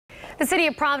The city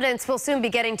of Providence will soon be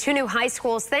getting 2 new high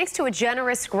schools thanks to a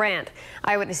generous grant.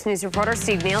 Eyewitness News reporter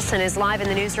Steve Nielsen is live in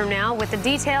the newsroom now with the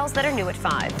details that are new at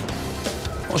 5.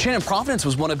 Well, Shannon, Providence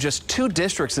was one of just 2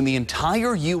 districts in the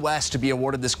entire U.S. to be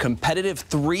awarded this competitive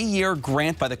 3-year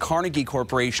grant by the Carnegie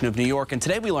Corporation of New York. And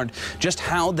today we learned just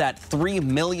how that $3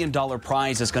 million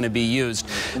prize is going to be used.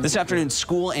 This afternoon,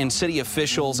 school and city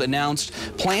officials announced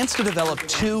plans to develop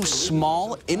 2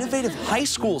 small, innovative high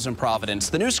schools in Providence.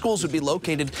 The new schools would be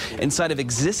located inside of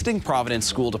existing Providence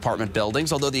School Department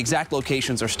buildings, although the exact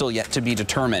locations are still yet to be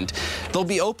determined. They'll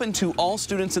be open to all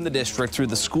students in the district through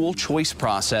the school choice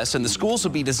process, and the schools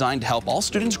will be designed to help all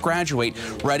students graduate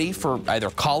ready for either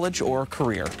college or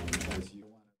career.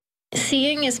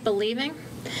 Seeing is believing,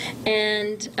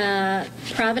 and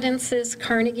Providence's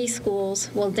Carnegie schools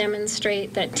will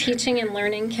demonstrate that teaching and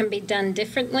learning can be done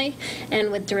differently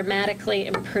and with dramatically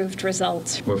improved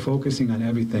results. We're focusing on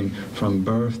everything from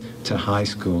birth to high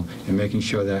school and making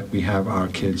sure that we have our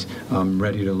kids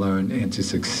ready to learn and to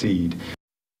succeed.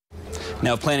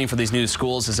 Now, planning for these new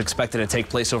schools is expected to take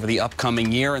place over the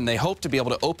upcoming year, and they hope to be able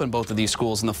to open both of these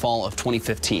schools in the fall of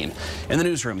 2015. In the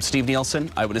newsroom, Steve Nielsen,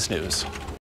 Eyewitness News.